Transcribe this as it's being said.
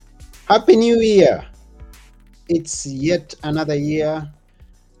Happy New Year! It's yet another year,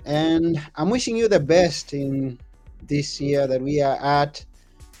 and I'm wishing you the best in this year that we are at.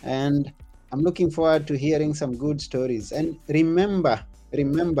 And I'm looking forward to hearing some good stories. And remember,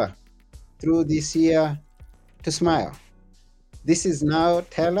 through this year to smile. This is now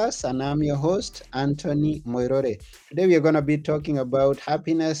Tell Us, and I'm your host, Anthony Moirore. Today we are going to be talking about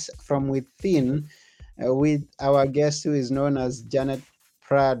happiness from within with our guest who is known as Janet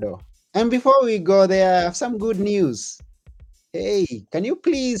Prado. And before we go there, I have some good news. Hey, can you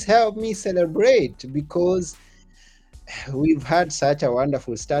please help me celebrate? Because we've had such a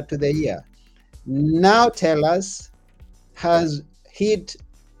wonderful start to the year. Now Tell Us has hit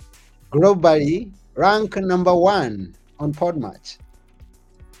globally rank number one on Podmatch.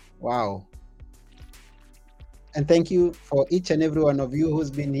 Wow. And thank you for each and every one of you who's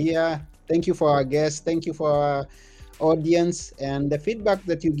been here. Thank you for our guests. Thank you for our audience. And the feedback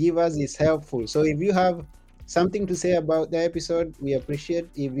that you give us is helpful. So if you have something to say about the episode, we appreciate.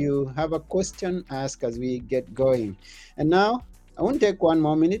 If you have a question, ask as we get going. And now, I won't take one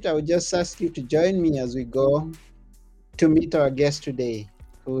more minute. I will just ask you to join me as we go to meet our guest today,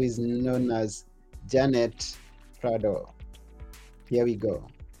 who is known as Janet Prado. Here we go.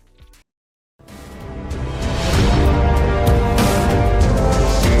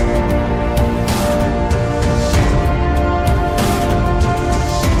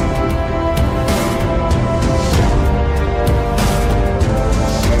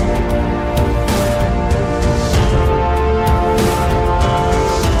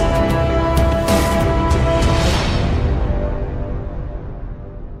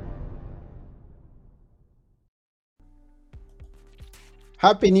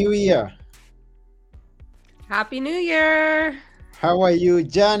 Happy New Year. Happy New Year! How are you,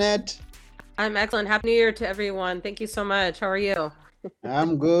 Janet? I'm excellent. Happy New Year to everyone. Thank you so much. How are you?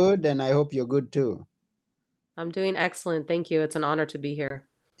 I'm good, and I hope you're good too. I'm doing excellent. Thank you. It's an honor to be here.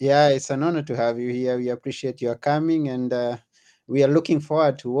 Yeah, it's an honor to have you here. We appreciate your coming, and we are looking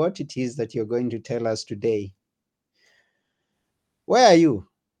forward to what it is that you're going to tell us today. Where are you?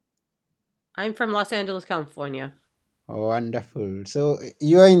 I'm from Los Angeles, California. Oh, wonderful. So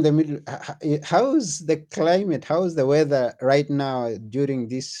you're in the middle. How's the climate? How's the weather right now during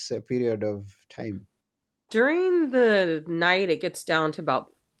this period of time? During the night, it gets down to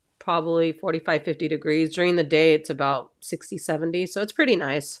about probably 45, 50 degrees. During the day, it's about 60, 70. So it's pretty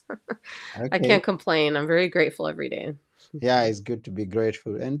nice. I Okay. can't complain. I'm very grateful every day. Yeah, it's good to be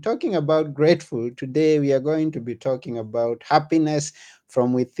grateful. And talking about grateful, today we are going to be talking about happiness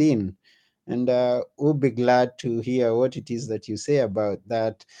from within. And we'll be glad to hear what it is that you say about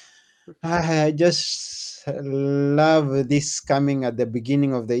that. I just love this coming at the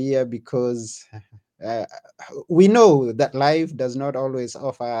beginning of the year because uh, we know that life does not always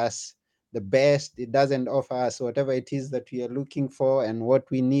offer us the best. It doesn't offer us whatever it is that we are looking for and what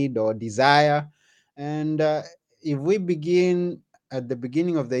we need or desire. And if we begin at the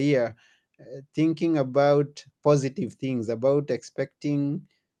beginning of the year thinking about positive things, about uh,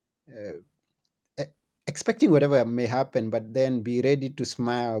 expecting whatever may happen, but then be ready to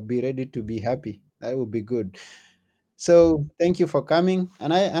smile, be ready to be happy. That would be good. So thank you for coming,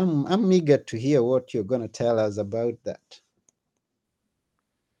 and I'm eager to hear what you're going to tell us about that.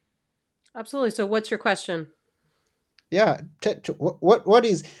 Absolutely. So, what's your question? Yeah, what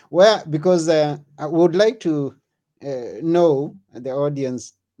is where, because I would like to know the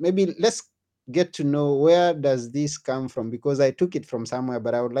audience. Maybe let's get to know where does this come from, because I took it from somewhere,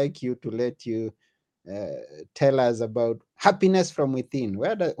 but I would like you to let you tell us about happiness from within.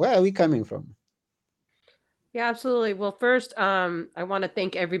 Where are we coming from? Yeah, absolutely. Well, first, I want to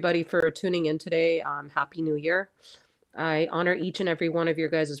thank everybody for tuning in today. Happy New Year. I honor each and every one of your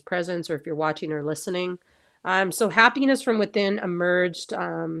guys' presence, or if you're watching or listening. So happiness from within emerged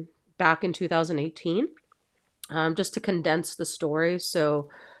back in 2018. Just to condense the story. So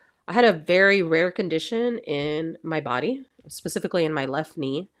I had a very rare condition in my body, specifically in my left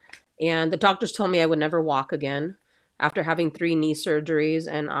knee. And the doctors told me I would never walk again after having three knee surgeries.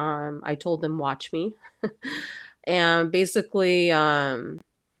 And I told them, watch me. And basically, I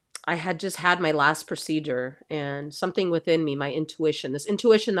had just had my last procedure, and something within me, my intuition, this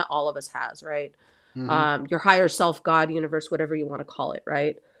intuition that all of us has, right? Mm-hmm. Your higher self, God, universe, whatever you want to call it,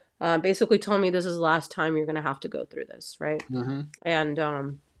 right? Basically told me this is the last time you're going to have to go through this, right? Mm-hmm.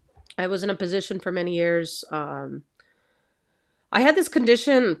 And I was in a position for many years. I had this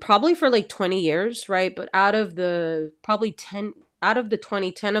condition probably for like 20 years, right? But out of the probably 10, out of the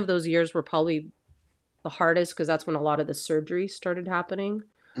 20, 10 of those years were probably the hardest because that's when a lot of the surgery started happening.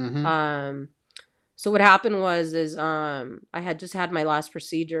 Mm-hmm. Um, So what happened was is I had just had my last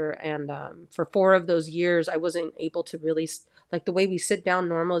procedure, and for 4 of those years I wasn't able to really like the way we sit down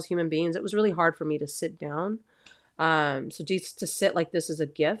normal as human beings, it was really hard for me to sit down. So just to sit like this is a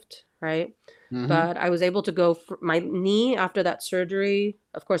gift, right? Mm-hmm. But I was able to go for my knee after that surgery,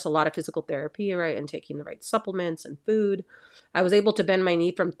 of course, a lot of physical therapy, right? And taking the right supplements and food. I was able to bend my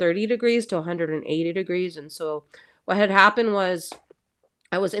knee from 30 degrees to 180 degrees. And so what had happened was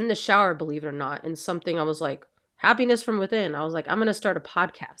I was in the shower, believe it or not, and something I was like, happiness from within. I was like, I'm going to start a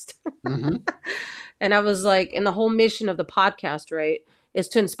podcast. Mm-hmm. And I was like, and the whole mission of the podcast, right, is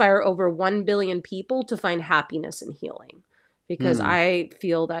to inspire over 1 billion people to find happiness and healing. Because Mm. I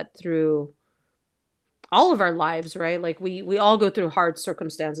feel that through all of our lives, right? Like we all go through hard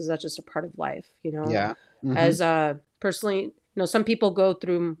circumstances. That's just a part of life, you know. Yeah. Mm-hmm. As personally, you know, some people go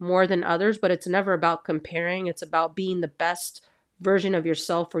through more than others, but it's never about comparing. It's about being the best version of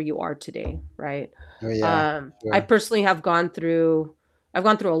yourself where you are today, right? Oh yeah. I Sure. personally have gone through I've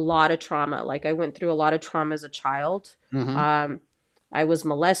gone through a lot of trauma. Like I went through a lot of trauma as a child. Mm-hmm. Um I was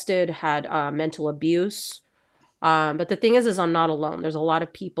molested, had mental abuse, but the thing is I'm not alone. There's a lot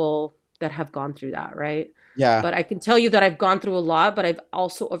of people that have gone through that, right? Yeah. But I can tell you that I've gone through a lot, but I've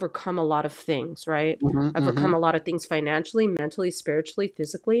also overcome a lot of things, right? Mm-hmm. I've Mm-hmm. overcome a lot of things financially, mentally, spiritually,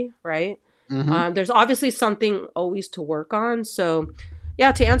 physically, right? Mm-hmm. There's obviously something always to work on. So,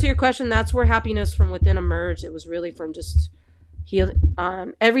 yeah, to answer your question, that's where happiness from within emerged. It was really from just heal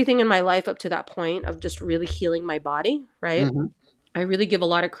everything in my life up to that point of just really healing my body, right? Mm-hmm. I really give a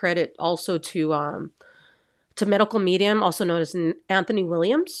lot of credit also to medical medium, also known as Anthony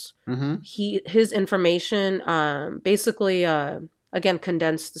Williams. Mm-hmm. His information basically again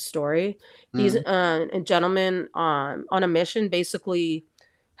condensed the story. He's Mm. a gentleman on a mission, basically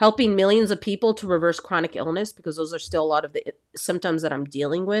helping millions of people to reverse chronic illness because those are still a lot of the symptoms that I'm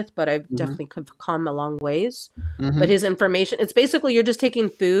dealing with, but I've Mm-hmm. definitely come a long ways. But Mm-hmm. his information, it's basically you're just taking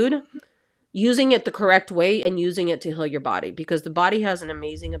food, using it the correct way, and using it to heal your body because the body has an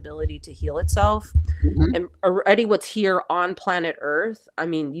amazing ability to heal itself. Mm-hmm. And already what's here on planet Earth, I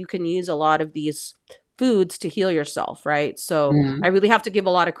mean, you can use a lot of these foods to heal yourself, right? So I Mm-hmm. really have to give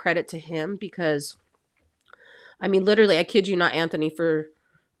a lot of credit to him because, I mean, literally, I kid you not, Anthony, for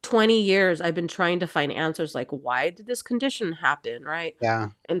 20 years, I've been trying to find answers like, why did this condition happen, right? Yeah.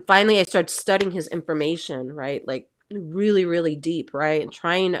 And finally, I started studying his information, right? Like, really, really deep, right? And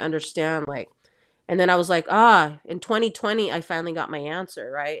trying to understand, like, and then I was like, in 2020, I finally got my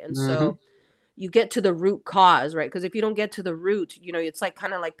answer, right? And Mm-hmm. so you get to the root cause, right? Because if you don't get to the root, you know, it's like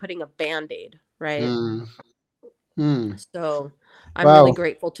kind of like putting a band-aid, right? Mm. Mm. So I'm really Wow.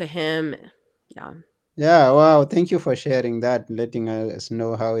 grateful to him. Yeah. Yeah, wow. Thank you for sharing that, letting us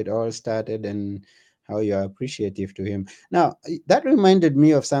know how it all started and how you are appreciative to him. Now, that reminded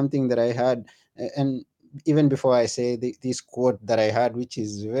me of something that I had, and even before I say this quote that I had, which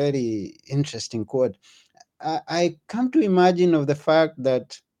is very interesting quote, I come to imagine of the fact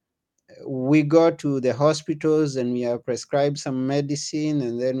that we go to the hospitals and we are prescribed some medicine,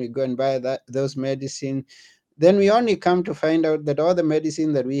 and then we go and buy those medicine. Then we only come to find out that all the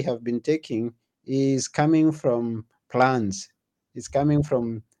medicine that we have been taking is coming from plants. It's coming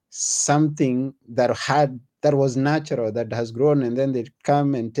from something that was natural, that has grown, and then they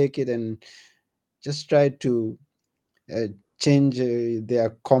come and take it and just try to uh, change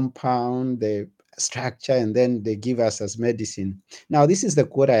their compound, the structure, and then they give us as medicine. Now, this is the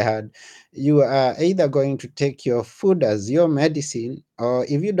quote I had: you are either going to take your food as your medicine, or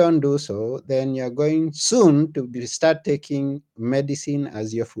if you don't do so, then you're going soon to start taking medicine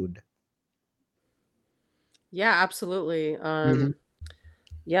as your food. Yeah, absolutely. Hmm.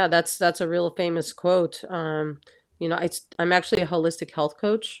 Yeah, that's a real famous quote. You know, I'm actually a holistic health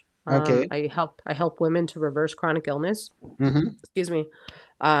coach. Okay. I help women to reverse chronic illness. Hmm. Excuse me.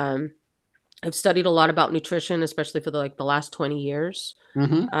 Um, I've studied a lot about nutrition, especially for the last 20 years.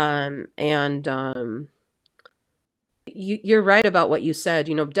 Hmm. And you're right about what you said.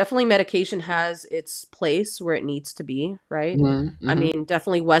 You know, definitely medication has its place where it needs to be, right? I Hmm. mean,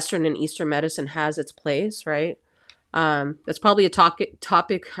 definitely Western and Eastern medicine has its place, right? That's probably a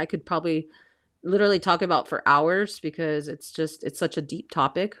topic I could probably literally talk about for hours because it's such a deep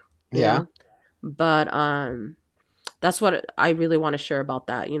topic, you Yeah. know. But that's what I really want to share about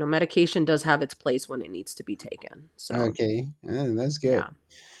that. You know, medication does have its place when it needs to be taken. So, Okay. That's good. yeah.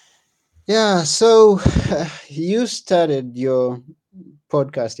 Yeah. So you started your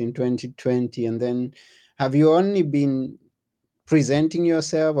podcast in 2020, and then have you only been presenting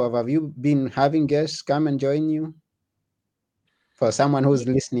yourself, or have you been having guests come and join you, for someone who's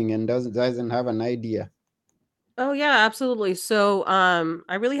listening and doesn't have an idea? Oh yeah, absolutely. So,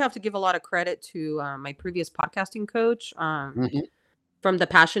 I really have to give a lot of credit to my previous podcasting coach, Mm-hmm. from the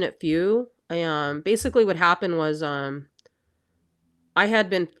Passionate Few. Basically, what happened was, I had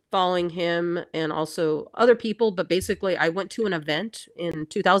been following him and also other people, but basically, I went to an event in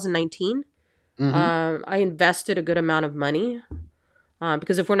 2019. Mm-hmm. I invested a good amount of money,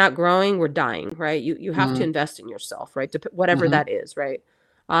 because if we're not growing, we're dying, right? You have to Mm-hmm. invest in yourself, right? Whatever Mm-hmm. that is, right?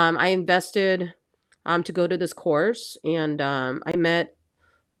 I invested to go to this course, and I met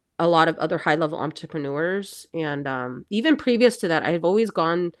a lot of other high level entrepreneurs. And even previous to that, I've always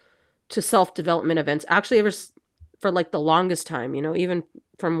gone to self development events. Actually, for like the longest time, even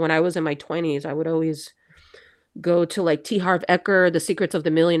from when I was in my 20s, I would always go to like T. Harv Eker, The Secrets of the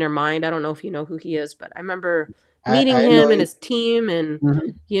Millionaire Mind. I don't know if you know who he is, but I remember meeting I know him and it. his team. And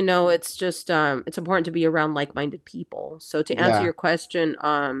Mm-hmm. it's just it's important to be around like minded people. So to answer Yeah. your question,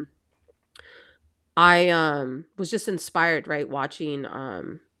 I was just inspired, right, watching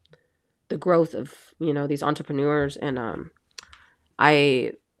the growth of these entrepreneurs. And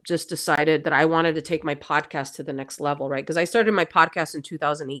I just decided that I wanted to take my podcast to the next level, right? Because I started my podcast in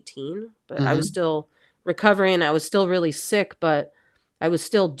 2018, but I was Mm-hmm. still recovering. I was still really sick, but I was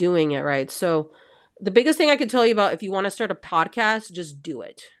still doing it, right? So the biggest thing I can tell you about, if you want to start a podcast, just do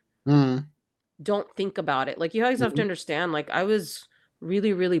it. Mm-hmm. Don't think about it. Like, you always have to understand, like, I was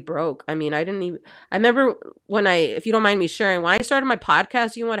really, really broke. I mean, I didn't even, I remember when if you don't mind me sharing, when I started my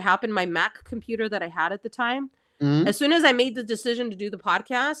podcast, you know what happened? My Mac computer that I had at the time, Mm-hmm. as soon as I made the decision to do the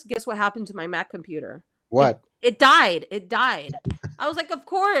podcast, guess what happened to my Mac computer? It What? it died. It died. I was like, of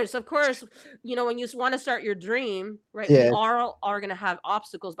course, of course. When you want to start your dream, right? We Yes. are gonna have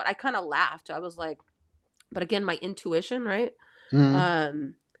obstacles, but I kind of laughed. I was like, but again, my intuition, right? Mm-hmm.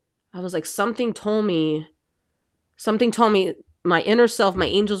 Um, I was like, something told me, my inner self, my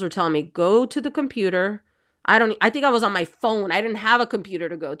angels were telling me, go to the computer. I think I was on my phone. I didn't have a computer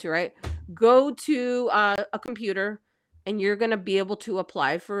to go to, right? Go to a computer, and you're going to be able to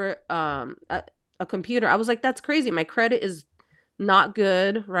apply for a computer. I was like, that's crazy. My credit is not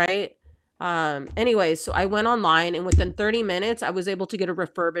good, right? Anyway, so I went online, and within 30 minutes, I was able to get a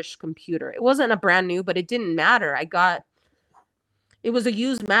refurbished computer. It wasn't a brand new, but it didn't matter. It was a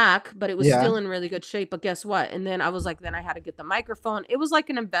used Mac, but it was Yeah. still in really good shape. But guess what? And then I was like, then I had to get the microphone. It was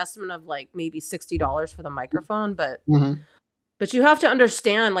like an investment of like maybe $60 for the microphone, but Mm-hmm. you have to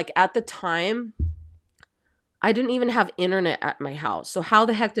understand, like, at the time, I didn't even have internet at my house. So how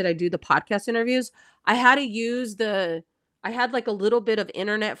the heck did I do the podcast interviews? I had to use I had like a little bit of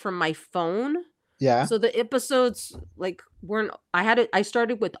internet from my phone. Yeah. So the episodes like weren't I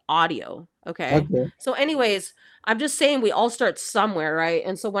started with audio, okay? Okay. So anyways, I'm just saying we all start somewhere, right?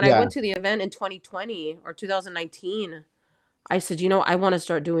 And so when I Yeah. went to the event in 2020 or 2019, I said, I want to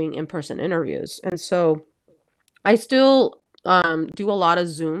start doing in-person interviews. And so I still do a lot of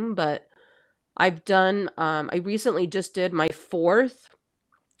Zoom, but I recently just did my fourth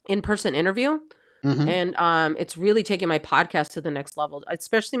in-person interview, Mm-hmm. and it's really taken my podcast to the next level,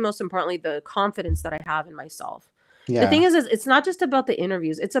 especially most importantly the confidence that I have in myself. The thing Yeah. is it's not just about the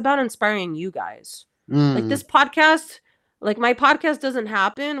interviews, it's about inspiring you guys. Like Mm. this podcast, like my podcast doesn't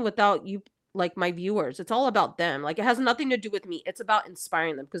happen without you, like my viewers. It's all about them. Like it has nothing to do with me. It's about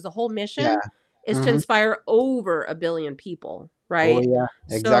inspiring them, because the whole Yeah. mission is to Mm-hmm. inspire over a billion people, Oh right? yeah.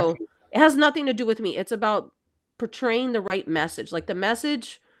 So Exactly. it has nothing to do with me. It's about portraying the right message. Like the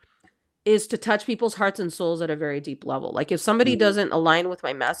message is to touch people's hearts and souls at a very deep level. Like if somebody doesn't align with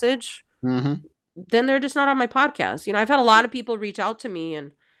my message, Mm-hmm. then they're just not on my podcast. I've had a lot of people reach out to me,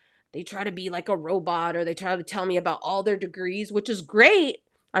 and they try to be like a robot, or they try to tell me about all their degrees, which is great.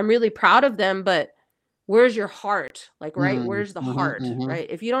 I'm really proud of them, but where's your heart? Like, right? Mm. Where's the Mm-hmm. heart, Mm-hmm. right?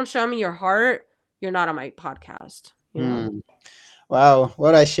 If you don't show me your heart, you're not on my podcast. Mm. Wow.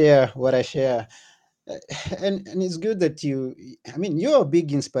 What I share. What I share. Uh, and it's good that I mean, you're a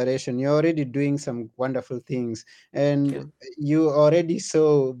big inspiration. You're already doing some wonderful things, and Yeah, you already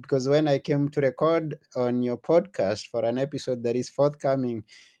saw, because when I came to record on your podcast for an episode that is forthcoming,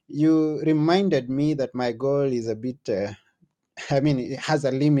 you reminded me that my goal is a bit I mean, it has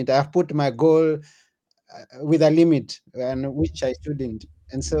a limit. I've put my goal with a limit, and which I shouldn't.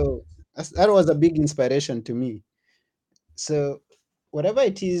 And so that was a big inspiration to me. So whatever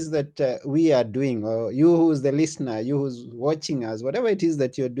it is that we are doing, or you who's the listener, you who's watching us, whatever it is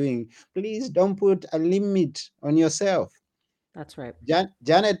that you're doing, please don't put a limit on yourself. that's right.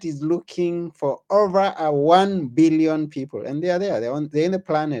 Janet is looking for over a 1 billion people, and they are there. They're in the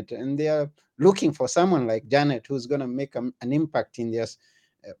planet, and they are looking for someone like Janet who's going to make an impact in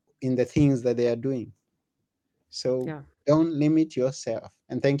the things that they are doing. So Yeah. don't limit yourself.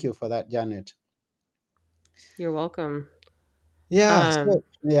 And thank you for that, Janet. You're welcome. Yeah. Um, So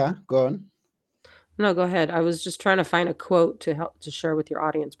yeah, go on. no, go ahead. I was just trying to find a quote to help to share with your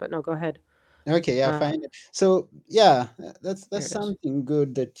audience, but no, go ahead. Okay, yeah, Uh, fine. So yeah, there that's it is. something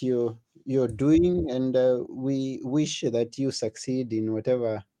good that you're doing, and we wish that you succeed in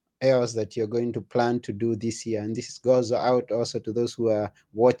whatever else that you're going to plan to do this year. And this goes out also to those who are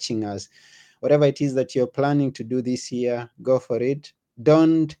watching us. Whatever it is that you're planning to do this year, go for it.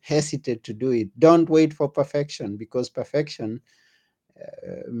 Don't hesitate to do it. Don't wait for perfection, because perfection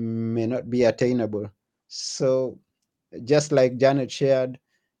may not be attainable. So just like Janet shared,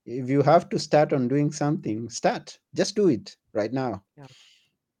 if you have to start on doing something, start. Just do it right now. Yeah.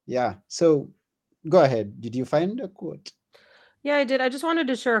 Yeah. So go ahead. Did you find a quote? Yeah, I did. I just wanted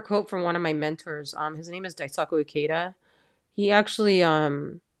to share a quote from one of my mentors. His name is Daisaku Ikeda. He actually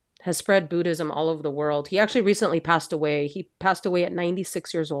has spread Buddhism all over the world. He actually recently passed away. He passed away at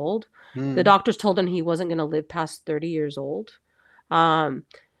 96 years old. The Mm, doctors told him he wasn't going to live past 30 years old. Um,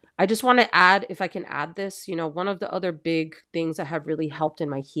 I just want to add, if I can add this, one of the other big things that have really helped in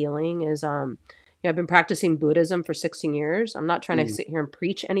my healing is, I've been practicing Buddhism for 16 years. I'm not trying to mm, sit here and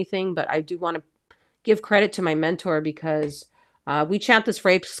preach anything, but I do want to give credit to my mentor because we chant this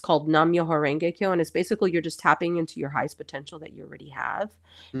phrase called Nam Myoho Renge Kyo, and it's basically you're just tapping into your highest potential that you already have.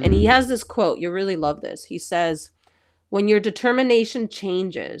 And he mm, has this quote, you really love this. He says, "When your determination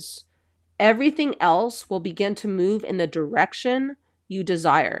changes, everything else will begin to move in the direction you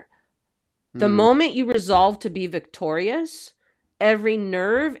desire. The mm, moment you resolve to be victorious, every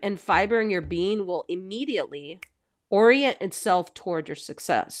nerve and fiber in your being will immediately orient itself toward your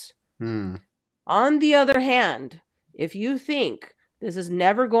success. mm, On the other hand, if you think this is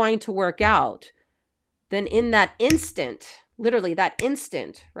never going to work out, then in that instant, literally that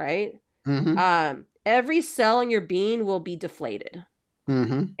instant, right? mhm, Every cell in your being will be deflated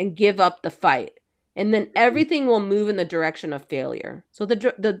mhm, and give up the fight. And then everything will move in the direction of failure. So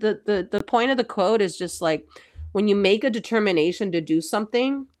the point of the quote is just like when you make a determination to do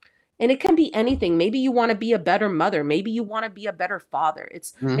something, and it can be anything. Maybe you want to be a better mother. Maybe you want to be a better father.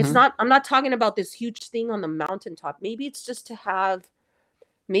 It's mhm. not, I'm not talking about this huge thing on the mountaintop. Maybe it's just to have,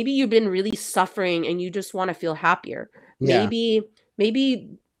 maybe you've been really suffering and you just want to feel happier. Yeah. Maybe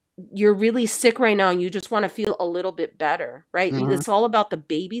you're really sick right now and you just want to feel a little bit better, right? Mhm, It's all about the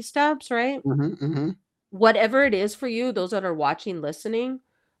baby steps, right? mhm, mhm, Whatever it is for you, those that are watching, listening,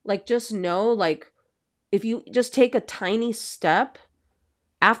 like just know, like if you just take a tiny step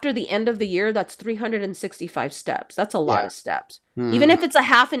after the end of the year, that's 365 steps. That's a lot yeah. of steps. Even Mhm, if it's a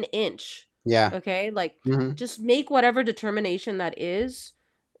half an inch, yeah. okay? Like Mhm, just make whatever determination that is,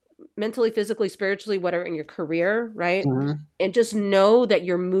 mentally, physically, spiritually, whatever in your career, right? mhm, And just know that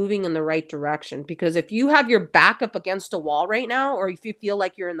you're moving in the right direction. Because if you have your back up against a wall right now, or if you feel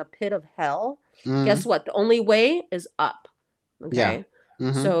like you're in the pit of hell, guess mhm, what? The only way is up. yeah. Okay.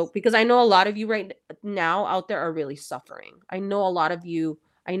 Mhm, So, because I know a lot of you right now out there are really suffering. I know a lot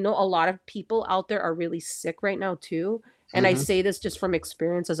of people out there are really sick right now too. And I mhm, say this just from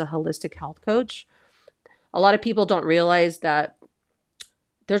experience as a holistic health coach. A lot of people don't realize that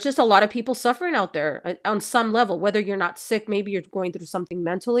there's just a lot of people suffering out there on some level, whether you're not sick, maybe you're going through something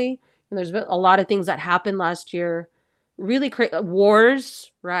mentally. And there's been a lot of things that happened last year, really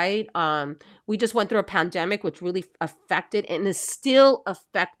wars, right? We just went through a pandemic, which really affected and is still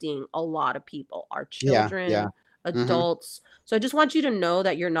affecting a lot of people, our yeah, yeah. children, Mhm, adults. So I just want you to know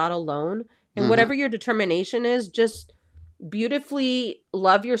that you're not alone. And mhm, whatever your determination is, just beautifully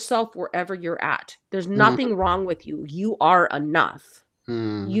love yourself wherever you're at. There's mhm, nothing wrong with you. You are enough.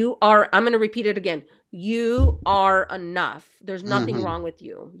 mhm, You are, I'm going to repeat it again. You are enough. There's nothing mhm, wrong with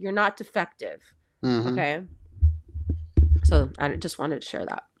you. You're not defective. mhm. Okay. So I just wanted to share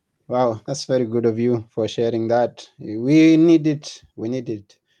that. Wow, that's very good of you for sharing that. We need it. We need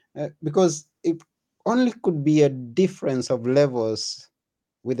it. Because it only could be a difference of levels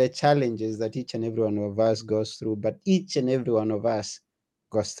with the challenges that each and every one of us goes through. But each and every one of us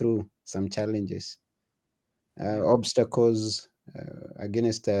goes through some challenges, Yeah. obstacles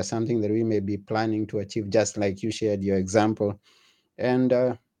against something that we may be planning to achieve, just like you shared your example. And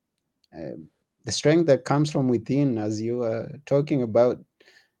uh, the strength that comes from within, as you are talking about,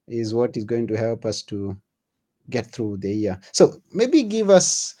 is what is going to help us to get through the year. So maybe give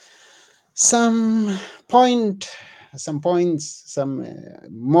us some point, some points, some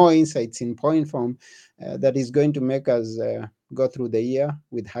more insights in point form that is going to make us go through the year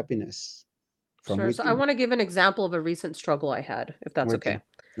with happiness from Sure. So I within. want to give an example of a recent struggle I had, if that's Okay. okay.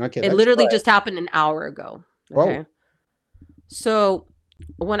 Okay, It let's go literally ahead. just happened an hour ago. Wow. Okay. So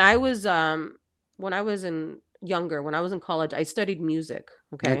when I was in younger, when I was in college, I studied music.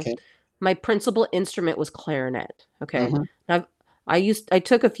 Okay. Okay. my principal instrument was clarinet. Okay. Mm-hmm. Now I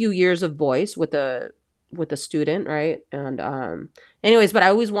took a few years of voice with a student, right? And anyways, but I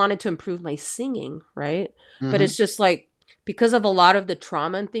always wanted to improve my singing, right? But Mm-hmm. it's just like because of a lot of the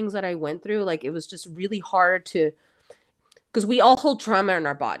trauma and things that I went through, like it was just really hard to because we all hold trauma in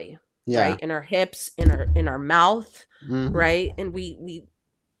our body, Yeah. right? In our hips, in our mouth, Mm-hmm. right? And we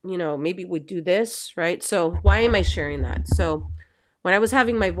maybe we do this, right? So why am I sharing that? So when I was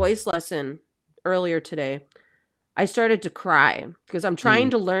having my voice lesson earlier today, I started to cry because I'm trying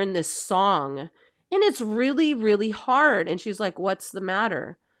Mm-hmm. to learn this song and it's really, really hard. And she's like, "What's the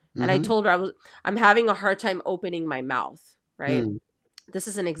matter?" And I Mm-hmm. told her I'm having a hard time opening my mouth, right? This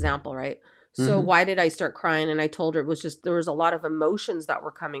is an example, right? So Mm-hmm. why did I start crying? And I told her it was just there was a lot of emotions that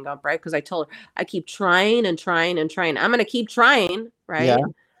were coming up, right? Because I told her I keep trying and trying and trying. I'm gonna keep trying, Yeah. right?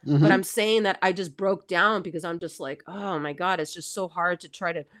 But Mm-hmm. I'm saying that I just broke down because I'm just like, oh my God, it's just so hard to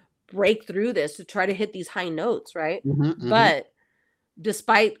try to break through this, to try to hit these high notes, right? Mm-hmm. Mm-hmm. But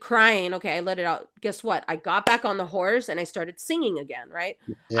despite crying, okay, I let it out. Guess what? I got back on the horse and I started singing again, right?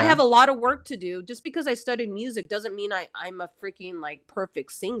 I Yeah. have a lot of work to do. Just because I studied music doesn't mean I'm a freaking like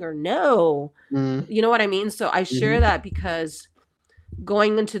perfect singer. No. Mm-hmm. You know what I mean? So I Mm-hmm. share that because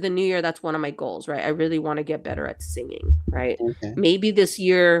going into the new year, that's one of my goals, right? I really want to get better at singing, right? Okay. Maybe this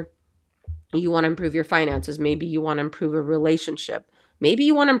year you want to improve your finances. Maybe you want to improve a relationship. Maybe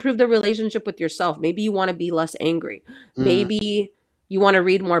you want to improve the relationship with yourself. Maybe you want to be less angry. Mm-hmm. Maybe you want to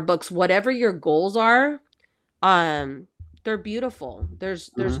read more books. Whatever your goals are, um they're beautiful. There's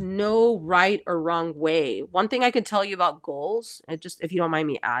Mm-hmm. no right or wrong way. One thing I can tell you about goals, and just if you don't mind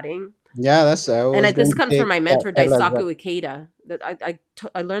me adding, Yeah, that's I and was this going to comes say from my that. mentor Tell us that. Daisaku Ikeda. That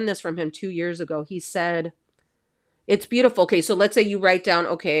I learned this from him 2 years ago. He said it's beautiful. Okay, so let's say you write down,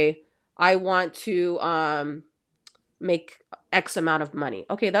 okay, I want to make X amount of money.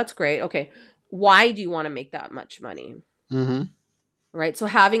 Okay, that's great. Okay, why do you want to make that much money? Mm-hmm. Right. So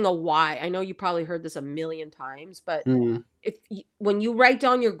having a why. I know you probably heard this a million times, but Mm-hmm. when you write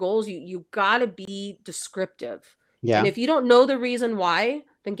down your goals, you got to be descriptive. And Yeah. if you don't know the reason why,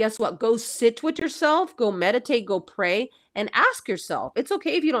 then guess what? Go sit with yourself, go meditate, go pray, and ask yourself. It's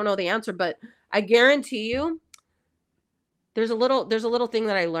okay if you don't know the answer, but I guarantee you there's a little thing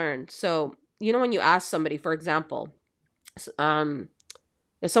that I learned. So, when you ask somebody, for example, um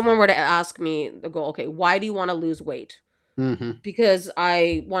if someone were to ask me the goal, okay, why do you want to lose weight? Mm-hmm. Because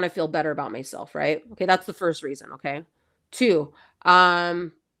I want to feel better about myself, right? Okay, that's the first reason, okay? Two,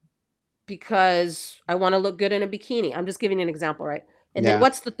 um because I want to look good in a bikini. I'm just giving you an example, right? And then Yeah.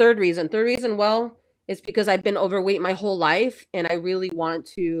 what's the third reason? Third reason, well, it's because I've been overweight my whole life and I really want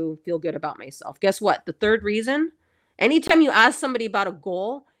to feel good about myself. Guess what? The third reason, anytime you ask somebody about a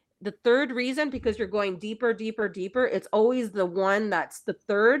goal, the third reason, because you're going deeper, deeper, deeper, it's always the one that's the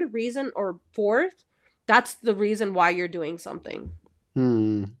third reason or fourth. That's the reason why you're doing something.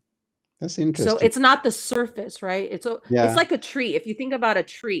 Hmm. That's So interesting. it's not the surface, right? It's Yeah. like a tree. If you think about a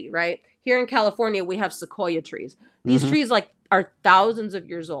tree, right? Here in California, we have sequoia trees. These Mm-hmm. trees like are thousands of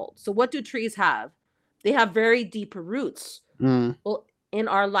years old. So what do trees have? They have very deep roots. Mm. Well, in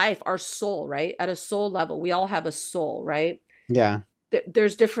our life, our soul, right? At a soul level, we all have a soul, right? Yeah.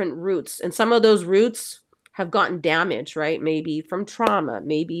 There's different roots, and some of those roots have gotten damaged, right? Maybe from trauma,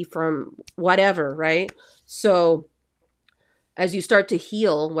 maybe from whatever, right? So as you start to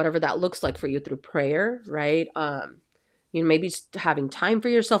heal, whatever that looks like for you through prayer, right? Maybe just having time for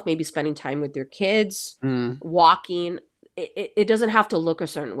yourself, maybe spending time with your kids, Mm. walking. It doesn't have to look a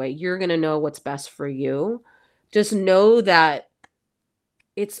certain way. You're going to know what's best for you. Just know that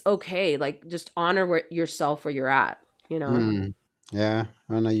it's okay. Like, just honor yourself where you're at. Mm. Yeah.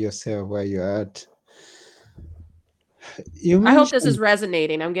 Honor yourself where you're at. You I hope this is mentioned.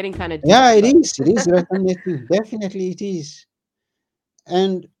 resonating. I'm getting kind of deep, Yeah, it but is. It is resonating. Definitely, it is.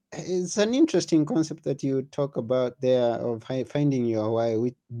 And it's an interesting concept that you talk about there of finding your why,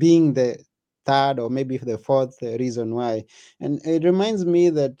 with being the third or maybe the fourth reason why. And it reminds me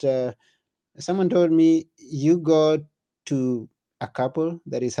that someone told me you go to a couple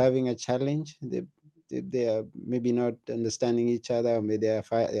that is having a challenge. They are maybe not understanding each other, or maybe they're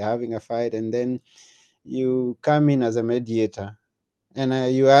having a fight, and then you come in as a mediator and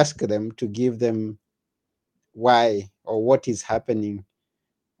you ask them to give them why or what is happening,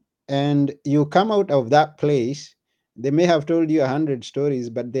 and you come out of that place. They may have told you 100 stories,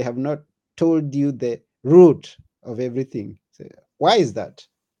 but they have not told you the root of everything. So why is that?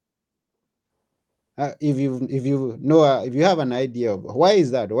 If you have an idea of why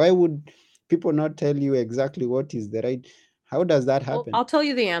is that, why would people not tell you exactly what is the right? How does that Well, happen? I'll tell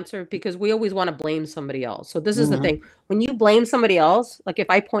you the answer because we always want to blame somebody else. So this is the Mm-hmm. thing. When you blame somebody else, like if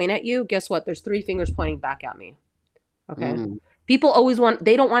I point at you, guess what? There's three fingers pointing back at me. Okay. Mm-hmm. People always want,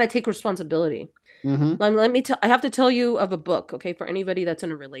 they don't want to take responsibility. Mm-hmm. Let me tell, I have to tell you of a book, okay, for anybody that's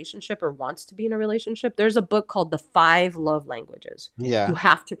in a relationship or wants to be in a relationship. There's a book called The Five Love Languages. You Yeah.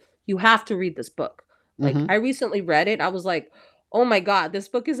 have to, you have to read this book. Like Mm-hmm. I recently read it. I was like, oh my God, this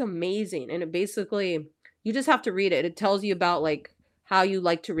book is amazing. And it basically, you just have to read it. It tells you about like how you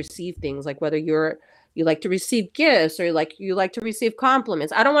like to receive things, like whether you like to receive gifts or you like to receive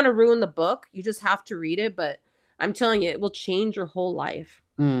compliments. I don't want to ruin the book. You just have to read it, but I'm telling you, it will change your whole life.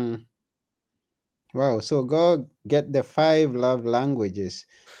 Mm. Wow. So go get the five love languages.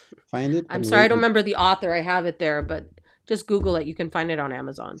 Find it I'm and sorry, I read don't it. remember the author. I have it there, but just Google it. You can find it on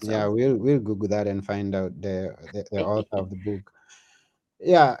Amazon. Yeah, So we'll Google that and find out the thank author you. of the book.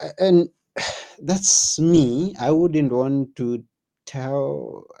 Yeah, and that's me. I wouldn't want to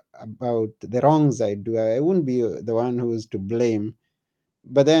tell about the wrongs I do. I wouldn't be the one who's to blame.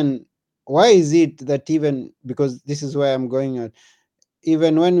 But then, why is it that even because this is where I'm going at,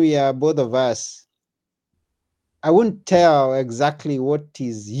 even when we are both of us, I wouldn't tell exactly what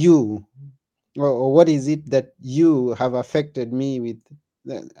is you or what is it that you have affected me with.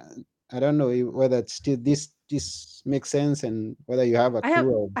 The- I don't know whether it's still this makes sense and whether you have a I have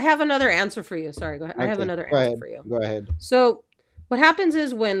clue. I have another answer for you. Sorry, go ahead. I have Okay, another go answer ahead. for you. Go ahead. So what happens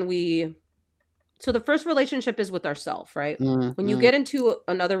is when we so the first relationship is with ourself, right? Mm, When you mm, get into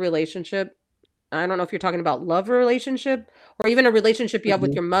another relationship, I don't know if you're talking about love relationship or even a relationship you have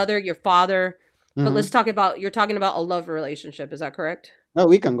with mhm, your mother, your father, but let's mhm. talk about you're talking about a love relationship. Is that correct? Oh,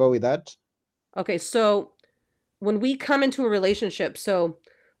 we can go with that. Okay, so when we come into a relationship, so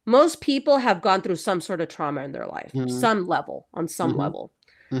most people have gone through some sort of trauma in their life, Mm, some level, on some mhm, level.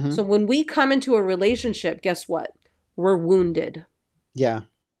 So mhm. when we come into a relationship, guess what? We're wounded. Yeah.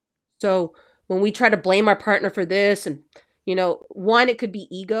 So when we try to blame our partner for this, and one, it could be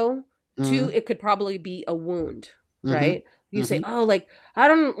ego. Two, Mm, it could probably be a wound, mhm, right? You say, mhm. oh, like, I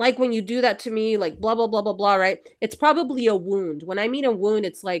don't like when you do that to me, like, blah, blah, blah, blah, blah, right? It's probably a wound. When I mean a wound,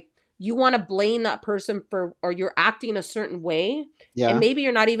 it's like you want to blame that person for, or you're acting a certain way, and Yeah. maybe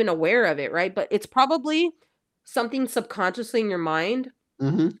you're not even aware of it, right? But it's probably something subconsciously in your mind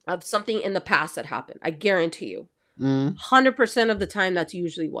Mhm, of something in the past that happened. I guarantee you. mm, 100% of the time, that's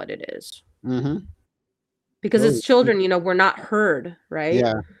usually what it is. mhm. Because Oh, as children, we're not heard, right?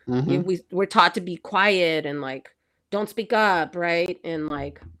 yeah. Mhm, We're taught to be quiet and like don't speak up, right? And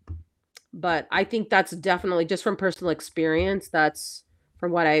like, but I think that's definitely just from personal experience. That's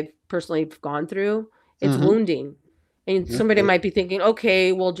from what I've personally gone through. It's mhm. wounding. And somebody Okay. might be thinking,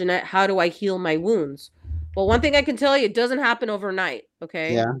 okay, well, Jeanette, how do I heal my wounds? Well, one thing I can tell you, it doesn't happen overnight.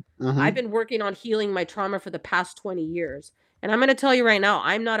 Okay. Yeah. I've Mhm. been working on healing my trauma for the past 20 years. And I'm going to tell you right now,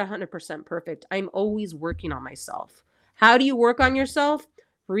 I'm not 100% perfect. I'm always working on myself. How do you work on yourself?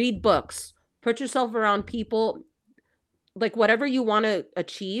 Read books, put yourself around people, like whatever you want to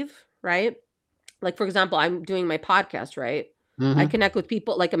achieve, right? Like, for example, I'm doing my podcast, right? I Mhm, connect with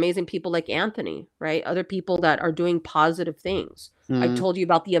people like amazing people like Anthony, right? Other people that are doing positive things. I mm, told you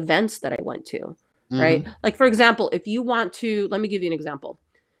about the events that I went to, right? mhm. Like, for example, if you want to, let me give you an example.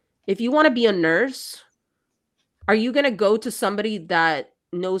 If you want to be a nurse, are you going to go to somebody that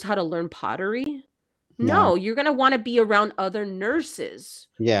knows how to learn pottery? No. No, you're going to want to be around other nurses,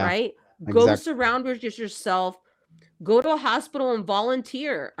 Yeah. right? Go Exactly. surround with just yourself. Go to a hospital and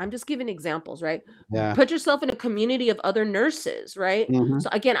volunteer. I'm just giving examples, right? Yeah. Put yourself in a community of other nurses, right? Mhm, So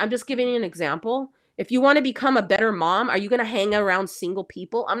again, I'm just giving you an example. If you want to become a better mom, are you going to hang around single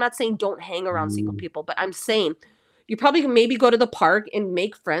people? I'm not saying don't hang around single mm. people, but I'm saying you probably can maybe go to the park and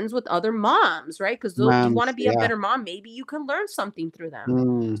make friends with other moms, right? Because you want to Moms. be a Yeah. better mom. Maybe you can learn something through them.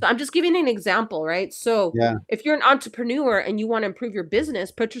 Mm. So I'm just giving an example, right? So Yeah. if you're an entrepreneur and you want to improve your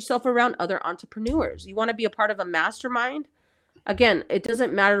business, put yourself around other entrepreneurs. You want to be a part of a mastermind? Again, it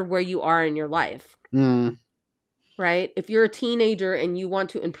doesn't matter where you are in your life, Mm. right? If you're a teenager and you want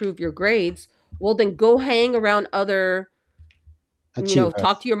to improve your grades, well, then go hang around other, talk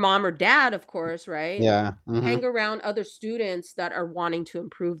Achievers. to your mom or dad, of course, right? Yeah. Mhm. Hang around other students that are wanting to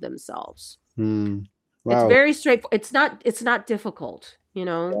improve themselves. Mm. It's Wow. very straightforward. It's not difficult.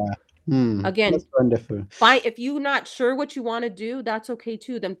 Yeah. Mm. Again, That's wonderful. if you're not sure what you want to do, that's okay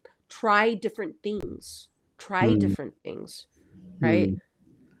too. Then try different things. Try Mm. different things, right? Mm.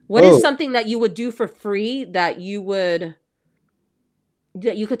 What is Oh, something that you would do for free that you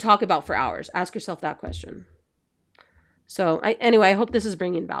could talk about for hours? Ask yourself that question. So, anyway, I hope this is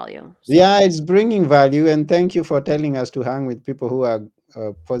bringing value. So, yeah, it's bringing value, and thank you for telling us to hang with people who are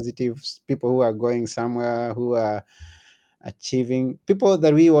positive, people who are going somewhere, who are achieving, people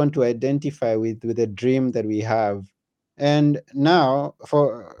that we want to identify with the dream that we have. And now,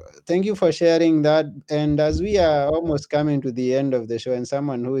 for thank you for sharing that. And as we are almost coming to the end of the show, and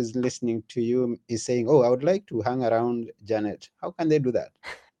someone who is listening to you is saying, "Oh, I would like to hang around Janet," how can they do that?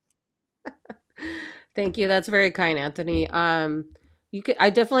 Thank you. That's very kind, Anthony. You could I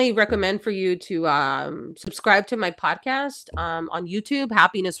definitely recommend for you to subscribe to my podcast on YouTube,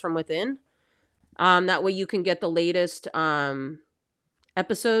 Happiness from Within. That way you can get the latest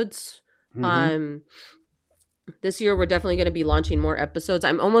episodes. Mm-hmm. Um, this year we're definitely going to be launching more episodes.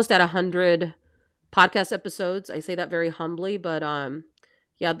 I'm almost at 100 podcast episodes. I say that very humbly, but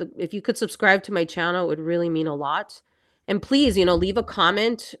yeah, if you could subscribe to my channel, it would really mean a lot. And please, leave a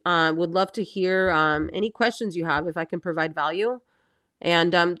comment. Would love to hear any questions you have if I can provide value.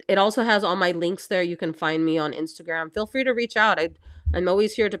 And it also has all my links there. You can find me on Instagram. Feel free to reach out. I'm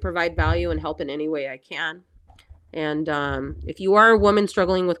always here to provide value and help in any way I can. And if you are a woman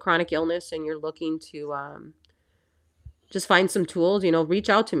struggling with chronic illness and you're looking to just find some tools, reach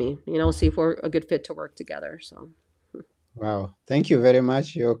out to me, see if we're a good fit to work together. So, Wow. Thank you very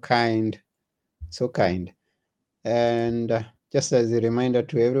much. You're kind, so kind. And just as a reminder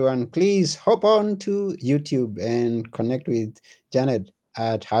to everyone, please hop on to YouTube and connect with Janet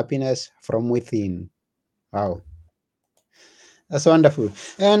at Happiness from Within. Wow, that's wonderful.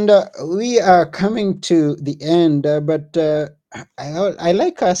 And we are coming to the end, but I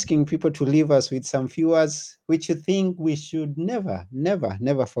like asking people to leave us with some few words which you think we should never, never,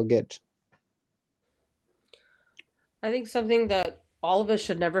 never forget. I think something that all of us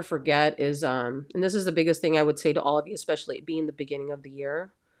should never forget is and this is the biggest thing I would say to all of you, especially it being the beginning of the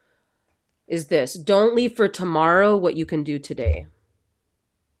year, is this: don't leave for tomorrow what you can do today.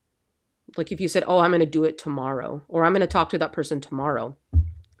 Like if you said, "Oh, I'm going to do it tomorrow," or "I'm going to talk to that person tomorrow,"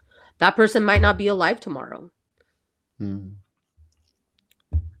 that person might not be alive tomorrow. Mm.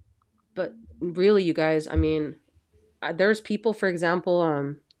 But really, you guys, I mean, there's people, for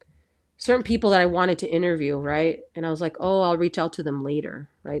example, certain people that I wanted to interview, right? And I was like, "Oh, I'll reach out to them later,"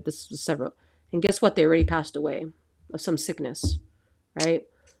 right? This was several. And guess what? They already passed away of some sickness, right?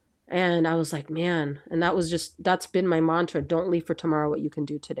 And I was like, man, and that's been my mantra. Don't leave for tomorrow what you can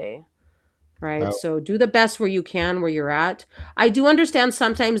do today. Right. Wow. So do the best where you can, where you're at. I do understand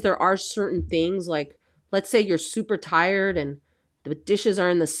sometimes there are certain things like, let's say you're super tired and the dishes are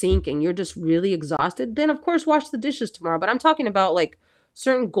in the sink and you're just really exhausted. Then, of course, wash the dishes tomorrow. But I'm talking about like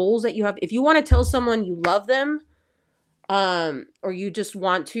certain goals that you have. If you want to tell someone you love them, or you just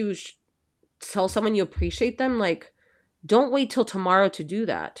want to tell someone you appreciate them, like, don't wait till tomorrow to do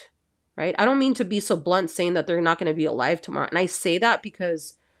that. Right. I don't mean to be so blunt saying that they're not going to be alive tomorrow. And I say that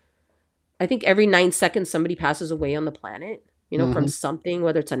because I think every 9 seconds somebody passes away on the planet, from Mm-hmm. something,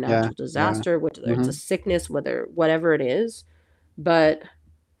 whether it's a Yeah. natural Yeah. disaster, whether it's Mm-hmm. a sickness, whether whatever it is. But,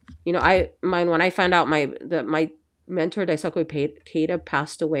 when I found out my mentor, Daisaku Keita,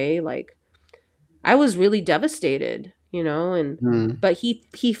 passed away, like I was really devastated, and Mm. but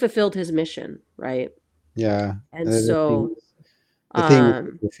he fulfilled his mission, right? Yeah. And The thing, so, the thing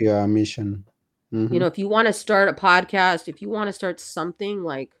um, with your mission. Mm-hmm. if you want to start a podcast, if you want to start something,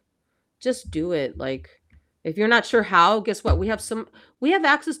 like just do it. Like if you're not sure how, guess what? We have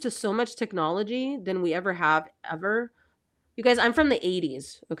access to so much technology than we ever have ever. You guys, I'm from the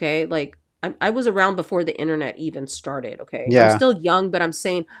 80s, okay? Like I was around before the internet even started, okay? I'm Yeah. still young, but I'm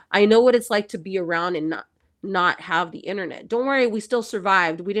saying I know what it's like to be around and not have the internet. Don't worry, we still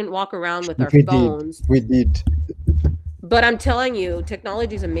survived. We didn't walk around with our We did. phones. We did. But I'm telling you,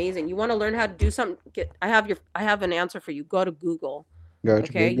 technology is amazing. You want to learn how to do something? I have an answer for you. Go to Google. Go to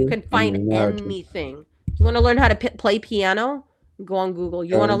Okay, you Google can and find you know how to. anything. You want to learn how to play piano? Go on Google.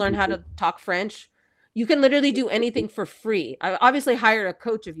 You Go want to on learn how Google. to talk French? You can literally do anything for free. I obviously hire a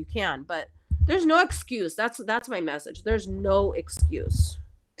coach if you can, but there's no excuse. That's my message. There's no excuse.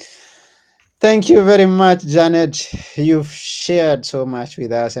 Thank you very much, Janet. You've shared so much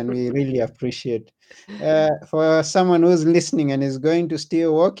with us, and we really appreciate. For someone who's listening and is going to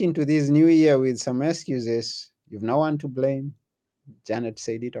still walk into this new year with some excuses, you've no one to blame. Janet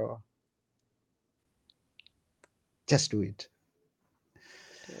said it all. Just do it.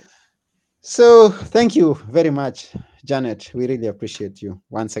 Do it. So, thank you very much, Janet. We really appreciate you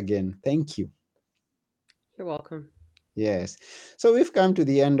once again. Thank you. You're welcome. Yes. So we've come to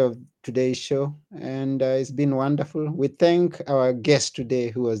the end of today's show, and it's been wonderful. We thank our guest today,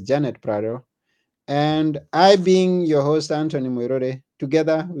 who was Janet Prado, and I, being your host, Anthony Muirode.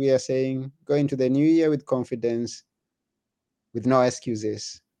 Together, we are saying, go into the new year with confidence, with no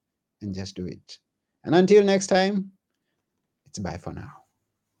excuses, and just do it. And until next time, it's bye for now.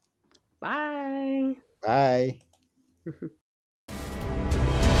 Bye. Bye. Mhm.